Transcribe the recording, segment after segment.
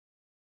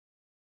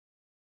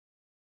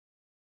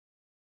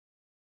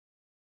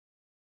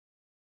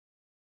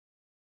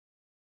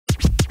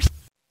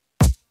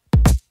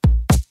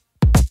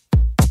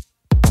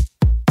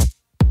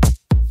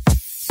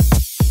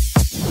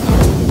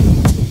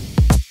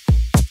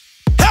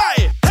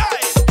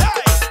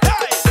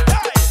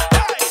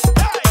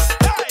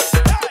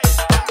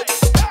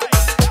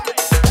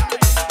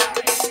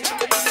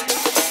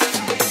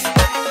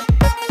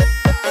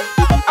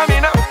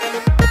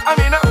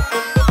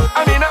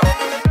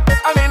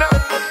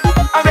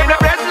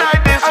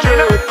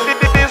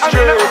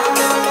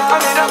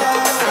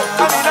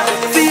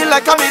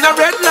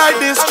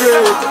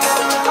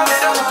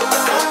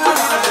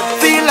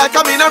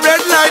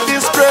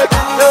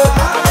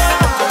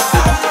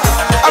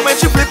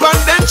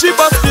she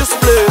bust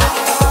display.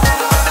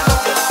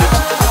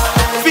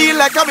 Feel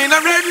like I'm in a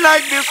red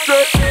light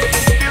district.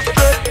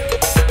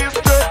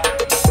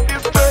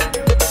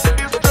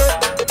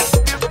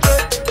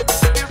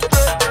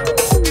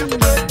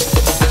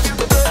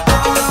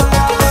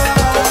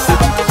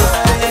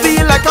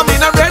 Feel like I'm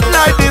in a red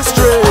light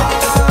district.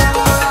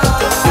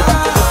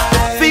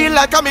 Feel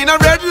like I'm in a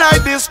red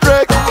light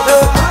district.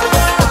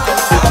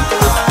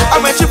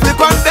 And when she flip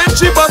and then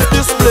she bust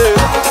display.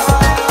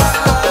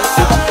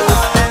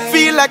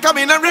 Feel like I'm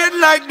in a red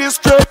light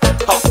district.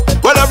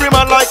 Well, every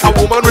man like a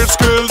woman with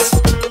skills.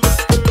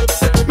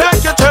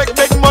 Make you take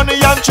big money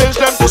and change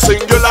them to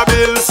singular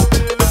bills.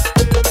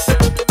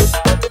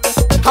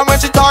 And when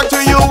she talk to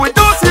you with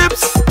those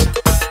hips,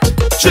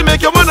 she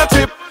make you wanna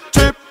tip,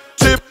 tip,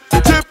 tip,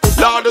 tip.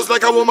 Lord, is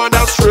like a woman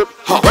that strip.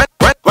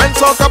 When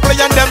Soca play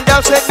and them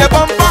girls shake the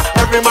bumper,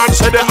 every man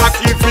say they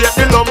activate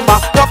the lumber.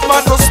 Tough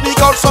man to sneak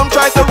out, some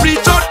try to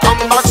reach out, come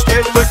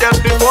backstage to get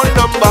the phone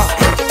number.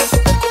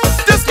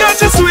 This girl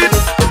is sweet,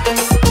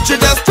 she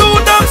just too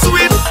damn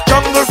sweet.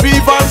 Jungle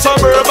fever and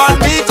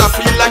suburban meat, I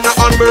feel like I'm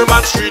on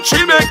Bourbon Street.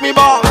 She make me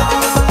ball.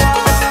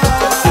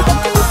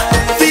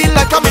 Feel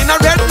like I'm in a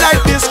red light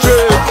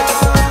district.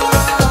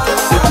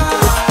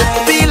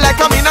 Feel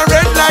like I'm in a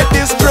red light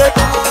district.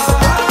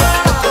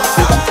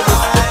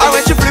 And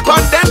when she flip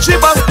and then she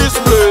bust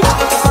display.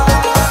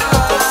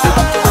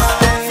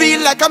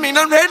 Feel like I'm in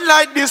a red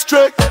light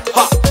district.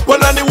 Ha.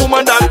 Well, any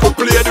woman that could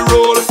play the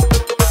role,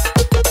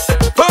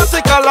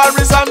 vertical,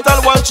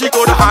 horizontal, one she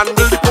could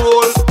handle the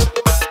pole.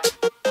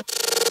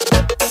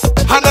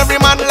 And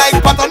every man like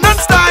pattern and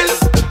style.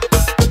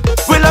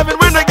 We love it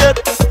when they get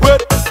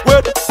wet,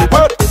 wet,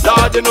 wet.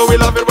 Lord, you know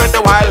we love it when they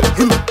wild.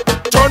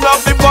 Turn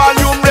up the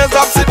volume, raise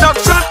up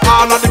seduction.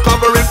 All of the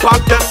covering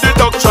part get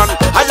deduction.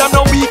 I am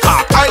no weak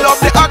heart, I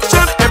love the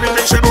action.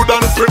 Everything she do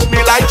done bring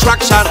me like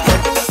traction.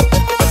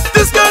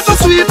 This girl so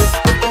sweet,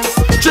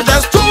 she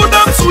just too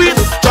damn sweet.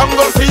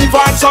 Jungle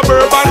fever and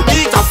suburban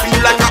meat, I feel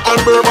like I'm on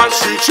Bourbon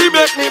Street. She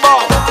make me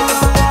ball.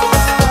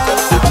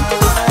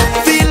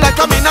 Feel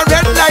like I'm in a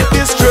red light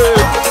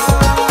district.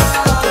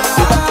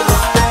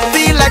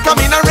 Feel like I'm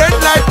in a red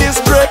light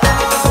district.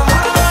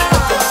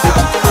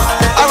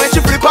 And when she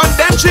flip and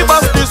then she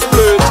bust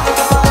display.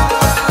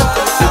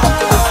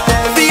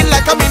 Feel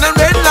like I'm in a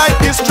red light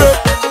district.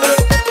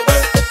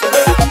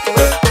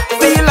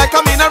 Feel like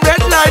I'm in a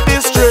red light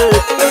district.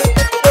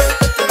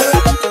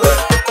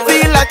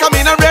 Feel like I'm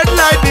in a red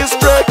light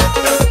district.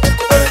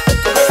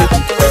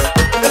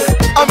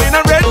 I'm in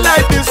a red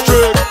light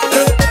district.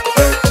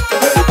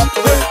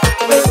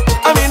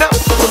 I'm in a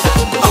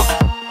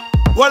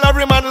well,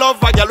 every man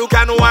love a girl who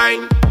can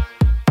whine.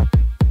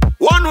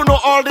 One who know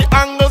all the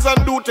angles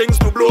and do things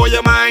to blow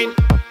your mind.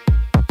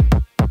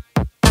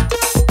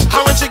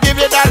 And when she give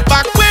you that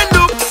back way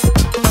look,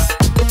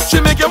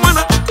 she make you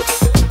wanna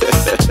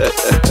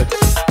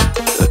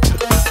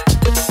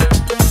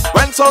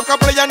when Soca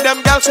play and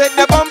them girls shake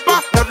the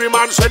bumper, every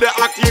man say they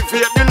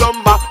activate the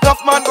lumber.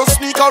 Tough man to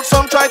sneak out,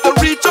 some try to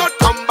reach out,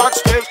 come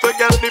backstage to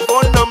get the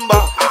phone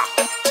number.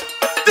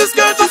 This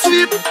girl so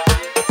sweet,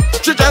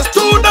 she just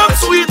too damn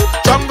sweet.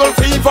 Jungle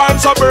fever and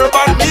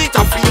suburban meat,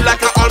 I feel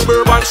like I'm on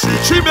Bourbon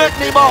Street. She make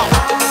me ball.